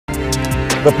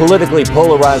The politically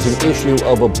polarizing issue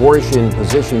of abortion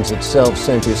positions itself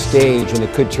center stage, and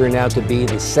it could turn out to be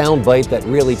the soundbite that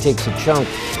really takes a chunk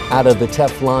out of the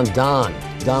Teflon Don.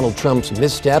 Donald Trump's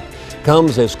misstep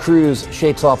comes as Cruz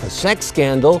shakes off a sex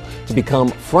scandal to become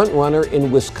frontrunner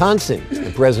in Wisconsin,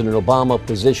 and President Obama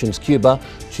positions Cuba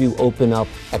to open up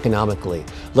economically.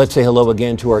 Let's say hello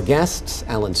again to our guests,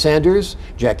 Alain Sanders,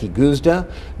 Jackie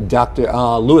Guzda, Dr.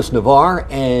 Louis Nevaer,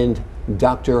 and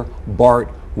Dr. Bart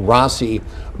Rossi.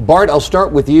 Bart, I'll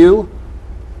start with you.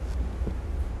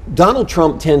 Donald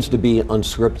Trump tends to be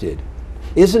unscripted.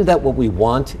 Isn't that what we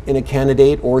want in a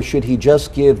candidate, or should he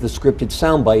just give the scripted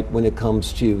soundbite when it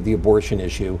comes to the abortion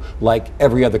issue like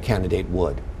every other candidate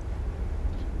would?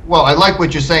 Well, I like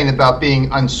what you're saying about being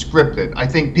unscripted. I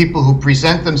think people who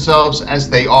present themselves as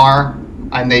they are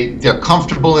and they're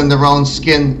comfortable in their own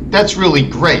skin, that's really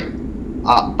great.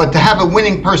 But to have a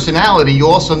winning personality, you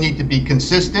also need to be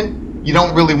consistent. You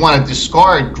don't really want to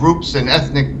discard groups and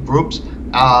ethnic groups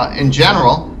in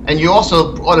general. And you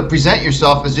also ought to present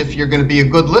yourself as if you're going to be a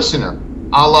good listener,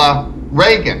 a la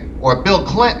Reagan or Bill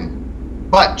Clinton.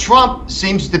 But Trump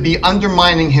seems to be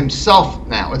undermining himself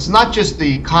now. It's not just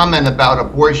the comment about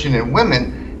abortion and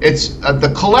women, it's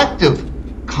the collective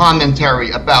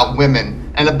commentary about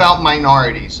women and about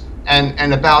minorities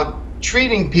and about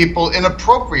treating people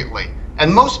inappropriately.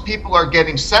 And most people are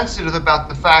getting sensitive about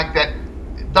the fact that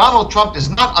Donald Trump is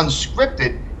not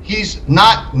unscripted, he's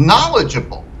not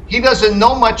knowledgeable. He doesn't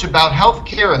know much about health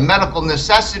care and medical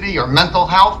necessity or mental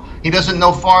health. He doesn't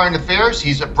know foreign affairs.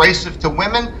 He's abrasive to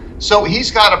women. So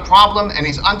he's got a problem, and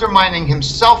he's undermining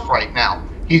himself right now.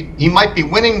 He might be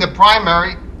winning the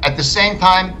primary. At the same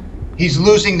time, he's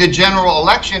losing the general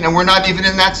election, and we're not even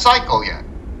in that cycle yet.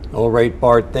 All right,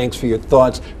 Bart, thanks for your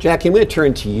thoughts. Jackie, I'm going to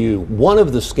turn to you. One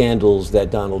of the scandals that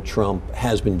Donald Trump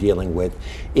has been dealing with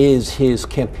is his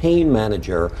campaign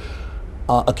manager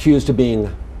accused of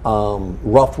being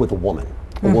rough with a woman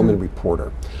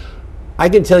reporter. I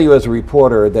can tell you as a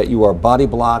reporter that you are body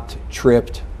blocked,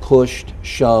 tripped, pushed,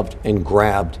 shoved, and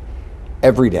grabbed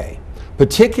every day,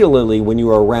 particularly when you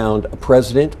are around a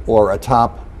president or a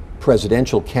top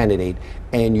presidential candidate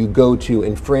and you go to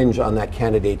infringe on that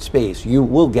candidate's space. You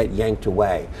will get yanked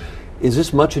away. Is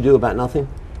this much ado about nothing?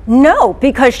 No,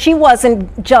 because she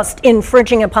wasn't just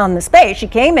infringing upon the space. She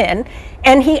came in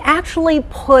and he actually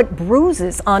put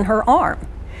bruises on her arm.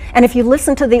 And if you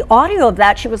listen to the audio of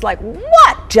that, she was like,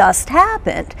 what just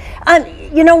happened?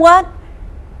 And you know what?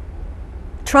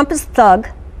 Trump is a thug,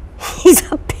 he's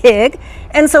a pig,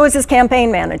 and so is his campaign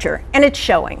manager, and it's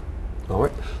showing. All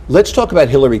right. Let's talk about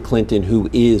Hillary Clinton, who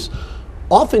is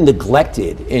often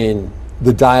neglected in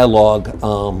the dialogue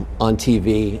on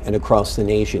TV and across the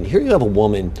nation. Here you have a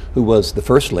woman who was the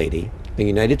First Lady, a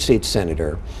United States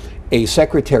Senator, a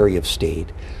Secretary of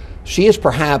State. She is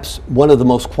perhaps one of the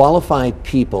most qualified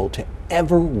people to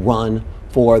ever run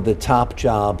for the top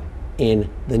job in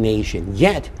the nation.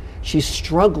 Yet, she's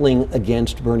struggling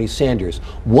against Bernie Sanders.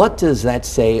 What does that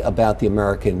say about the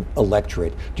American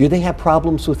electorate? Do they have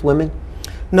problems with women?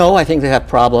 No, I think they have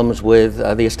problems with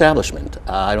the establishment.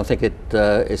 I don't think it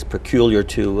is peculiar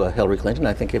to Hillary Clinton.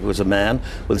 I think if it was a man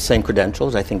with the same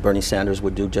credentials, I think Bernie Sanders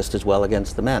would do just as well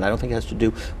against the man. I don't think it has to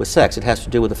do with sex. It has to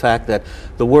do with the fact that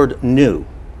the word new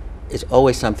is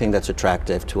always something that's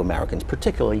attractive to Americans,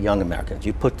 particularly young Americans.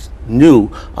 You put new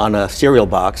on a cereal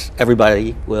box,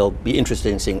 everybody will be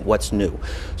interested in seeing what's new.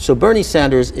 So Bernie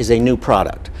Sanders is a new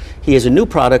product. He is a new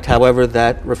product, however,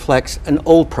 that reflects an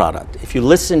old product. If you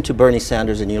listen to Bernie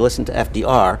Sanders and you listen to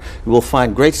FDR, you will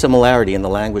find great similarity in the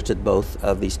language that both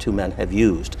of these two men have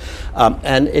used.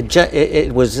 And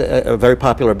it was very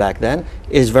popular back then.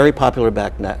 It is very popular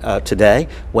back today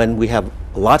when we have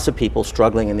lots of people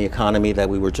struggling in the economy that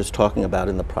we were just talking about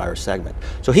in the prior segment.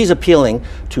 So he's appealing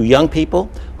to young people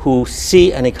who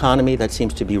see an economy that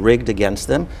seems to be rigged against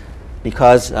them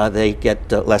because they get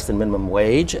less than minimum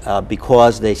wage,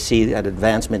 because they see that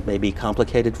advancement may be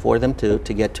complicated for them to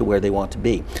get to where they want to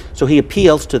be. So he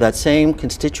appeals to that same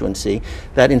constituency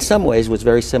that in some ways was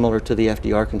very similar to the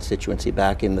FDR constituency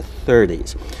back in the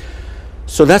 30s.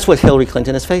 So that's what Hillary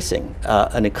Clinton is facing,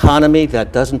 an economy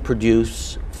that doesn't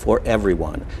produce for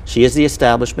everyone. She is the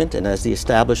establishment, and as the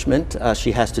establishment,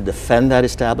 she has to defend that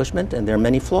establishment, and there are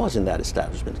many flaws in that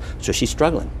establishment. So she's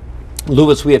struggling.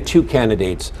 Louis, we have two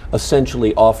candidates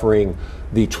essentially offering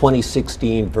the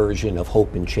 2016 version of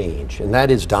hope and change, and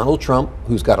that is Donald Trump,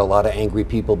 who's got a lot of angry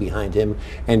people behind him,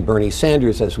 and Bernie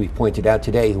Sanders, as we pointed out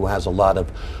today, who has a lot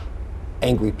of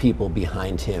angry people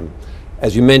behind him.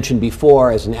 As you mentioned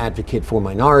before, as an advocate for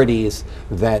minorities,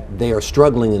 that they are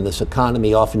struggling in this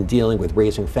economy, often dealing with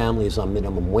raising families on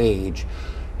minimum wage.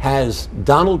 Has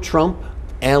Donald Trump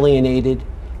alienated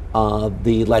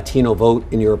the Latino vote,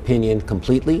 in your opinion,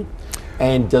 completely?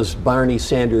 And does Bernie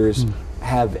Sanders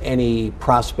have any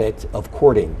prospect of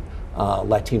courting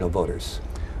Latino voters?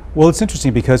 Well, it's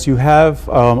interesting because you have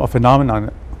a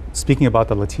phenomenon, speaking about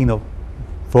the Latino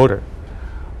voter.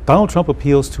 Donald Trump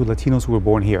appeals to Latinos who were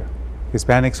born here,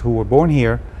 Hispanics who were born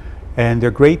here, and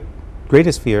their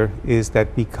greatest fear is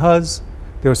that because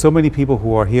there are so many people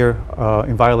who are here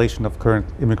in violation of current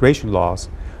immigration laws,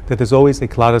 that there's always a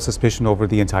cloud of suspicion over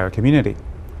the entire community.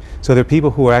 So there are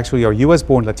people who are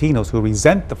US-born Latinos who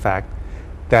resent the fact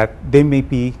that they may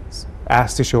be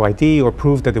asked to show ID or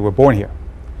prove that they were born here,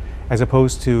 as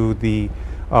opposed to the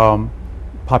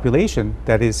population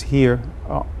that is here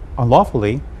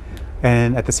unlawfully,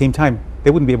 and at the same time, they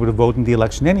wouldn't be able to vote in the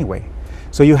election anyway.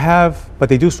 So you have, but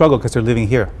they do struggle because they're living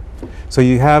here. So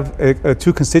you have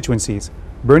two constituencies.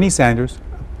 Bernie Sanders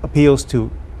appeals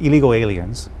to illegal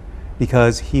aliens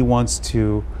because he wants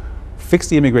to fix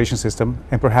the immigration system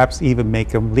and perhaps even make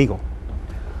them legal.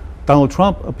 Donald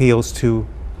Trump appeals to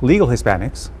legal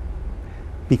Hispanics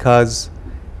because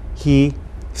he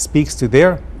speaks to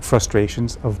their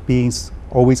frustrations of being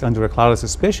always under a cloud of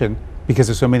suspicion because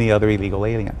there's so many other illegal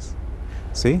aliens.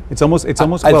 See, it's almost.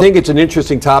 I think it's an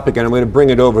interesting topic, and I'm going to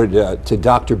bring it over to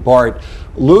Dr. Bart.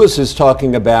 Lewis is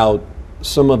talking about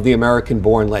some of the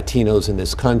American-born Latinos in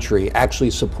this country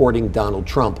actually supporting Donald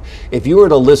Trump. If you were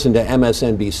to listen to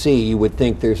MSNBC, you would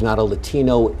think there's not a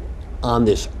Latino on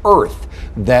this earth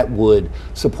that would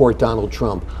support Donald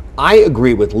Trump. I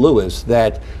agree with Lewis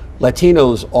that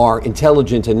Latinos are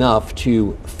intelligent enough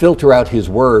to filter out his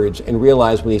words and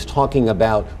realize when he's talking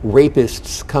about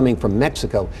rapists coming from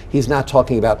Mexico, he's not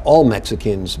talking about all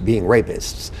Mexicans being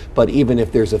rapists. But even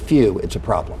if there's a few, it's a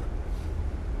problem.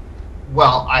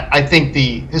 Well, I think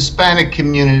the Hispanic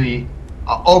community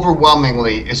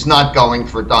overwhelmingly is not going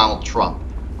for Donald Trump.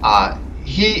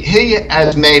 He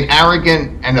has made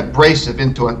arrogant and abrasive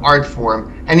into an art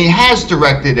form, and he has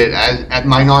directed it at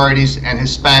minorities and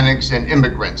Hispanics and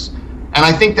immigrants. And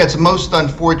I think that's most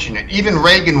unfortunate. Even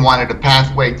Reagan wanted a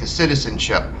pathway to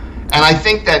citizenship. And I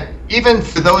think that even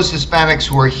for those Hispanics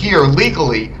who are here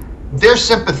legally, they're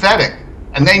sympathetic,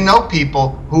 and they know people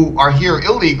who are here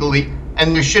illegally,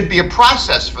 and there should be a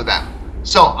process for them.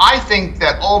 So I think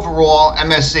that overall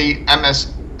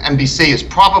MSNBC is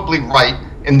probably right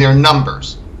in their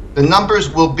numbers. The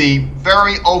numbers will be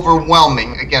very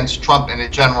overwhelming against Trump in a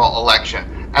general election.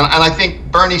 And I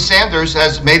think Bernie Sanders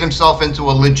has made himself into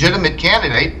a legitimate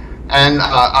candidate and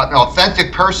an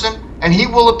authentic person, and he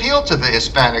will appeal to the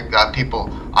Hispanic people.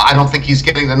 I don't think he's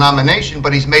getting the nomination,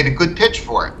 but he's made a good pitch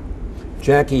for it.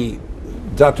 Jackie,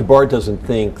 Dr. Bart doesn't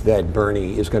think that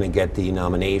Bernie is going to get the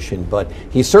nomination, but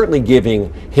he's certainly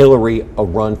giving Hillary a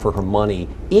run for her money,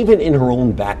 even in her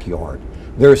own backyard.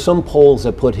 There are some polls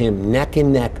that put him neck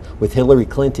and neck with Hillary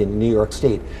Clinton in New York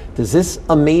State. Does this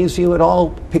amaze you at all,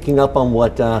 picking up on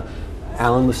what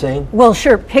Alan was saying? Well,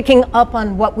 sure. Picking up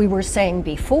on what we were saying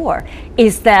before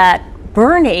is that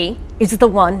Bernie is the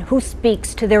one who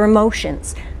speaks to their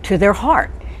emotions, to their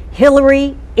heart.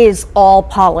 Hillary is all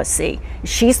policy.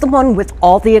 She's the one with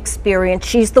all the experience.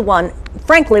 She's the one,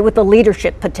 frankly, with the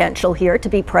leadership potential here to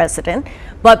be president.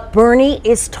 But Bernie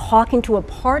is talking to a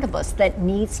part of us that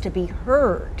needs to be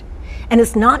heard. And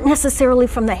it's not necessarily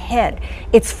from the head,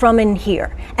 it's from in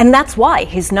here. And that's why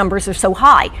his numbers are so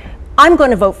high. I'm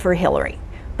going to vote for Hillary.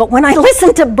 But when I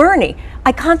listen to Bernie,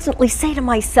 I constantly say to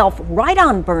myself, right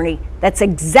on, Bernie, that's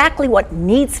exactly what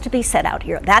needs to be said out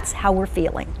here. That's how we're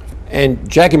feeling. And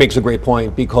Jackie makes a great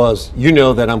point, because you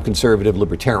know that I'm conservative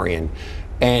libertarian.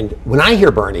 And when I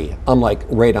hear Bernie, I'm like,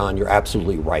 right on, you're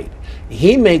absolutely right.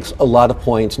 He makes a lot of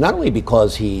points, not only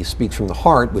because he speaks from the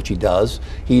heart, which he does,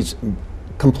 he's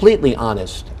completely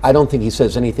honest. I don't think he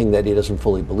says anything that he doesn't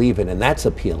fully believe in, and that's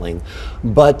appealing.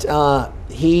 But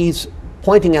he's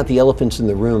pointing out the elephants in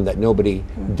the room that nobody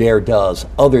dare does,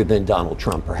 other than Donald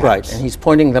Trump, perhaps. Right, and he's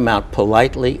pointing them out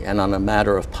politely and on a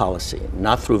matter of policy,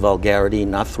 not through vulgarity,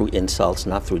 not through insults,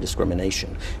 not through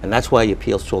discrimination. And that's why he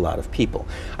appeals to a lot of people.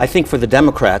 I think for the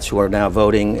Democrats who are now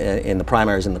voting in the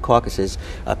primaries and the caucuses,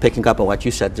 picking up on what you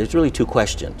said, there's really two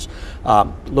questions.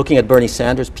 Looking at Bernie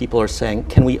Sanders, people are saying,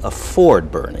 can we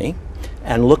afford Bernie?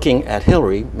 And looking at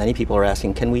Hillary, many people are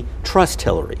asking, can we trust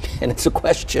Hillary? And it's a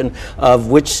question of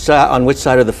on which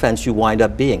side of the fence you wind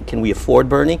up being. Can we afford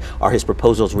Bernie? Are his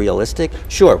proposals realistic?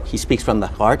 Sure, he speaks from the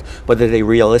heart, but are they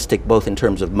realistic both in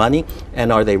terms of money,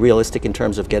 and are they realistic in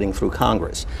terms of getting through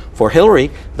Congress? For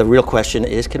Hillary, the real question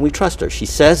is, can we trust her? She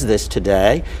says this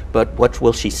today, but what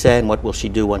will she say and what will she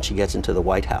do once she gets into the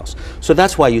White House? So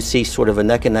that's why you see sort of a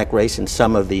neck-and-neck race in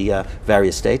some of the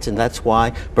various states, and that's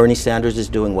why Bernie Sanders is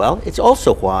doing well. It's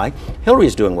also why Hillary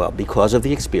is doing well, because of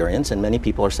the experience, and many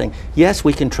people are saying, yes,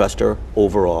 we can trust her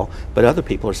overall, but other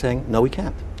people are saying, no, we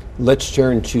can't. Let's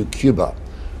turn to Cuba.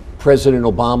 President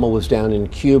Obama was down in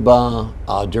Cuba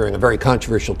during a very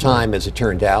controversial time, as it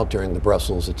turned out, during the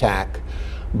Brussels attack.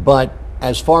 But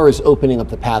as far as opening up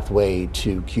the pathway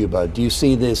to Cuba, do you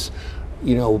see this,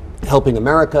 helping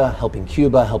America, helping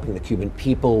Cuba, helping the Cuban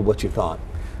people? What's your thought?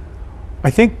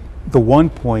 I think the one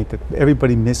point that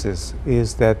everybody misses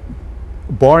is that,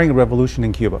 barring a revolution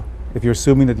in Cuba, if you're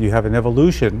assuming that you have an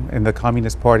evolution and the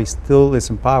Communist Party still is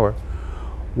in power,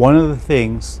 one of the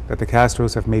things that the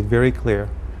Castros have made very clear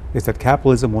is that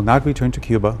capitalism will not return to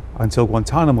Cuba until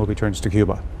Guantanamo returns to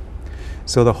Cuba.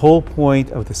 So the whole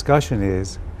point of discussion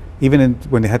is, even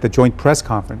when they had the joint press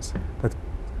conference, the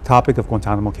topic of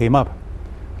Guantanamo came up.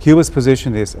 Cuba's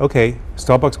position is, okay,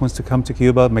 Starbucks wants to come to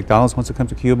Cuba, McDonald's wants to come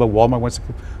to Cuba, Walmart wants to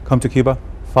come to Cuba,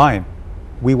 fine.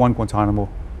 We want Guantanamo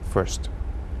first.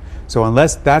 So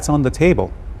unless that's on the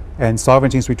table, and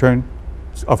sovereignty's return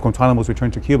of Guantanamo's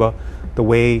return to Cuba, the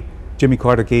way Jimmy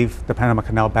Carter gave the Panama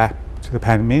Canal back to the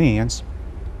Panamanians,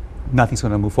 nothing's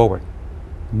going to move forward.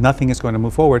 Nothing is going to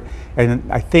move forward. And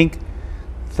I think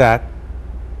that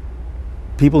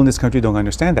people in this country don't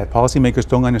understand that. Policymakers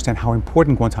don't understand how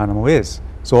important Guantanamo is.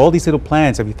 So all these little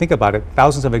plans, if you think about it,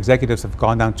 thousands of executives have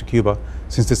gone down to Cuba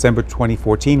since December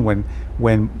 2014 when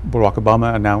Barack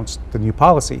Obama announced the new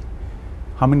policy.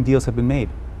 How many deals have been made?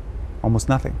 Almost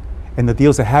nothing. And the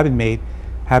deals that have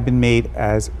been made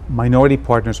as minority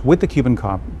partners with the Cuban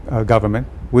government,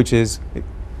 which is a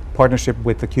partnership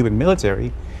with the Cuban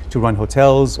military to run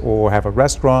hotels or have a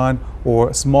restaurant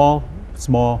or small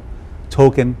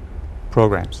token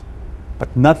programs.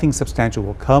 But nothing substantial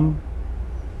will come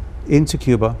into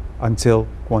Cuba until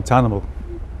Guantanamo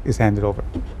is handed over.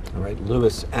 All right,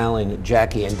 Louis, Alan,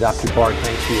 Jackie, and Dr. Bart,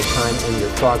 thanks for your time and your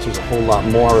thoughts. There's a whole lot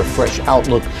more, a fresh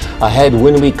outlook ahead.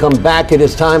 When we come back, it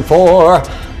is time for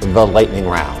the lightning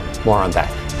round. More on that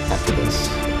after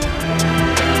this.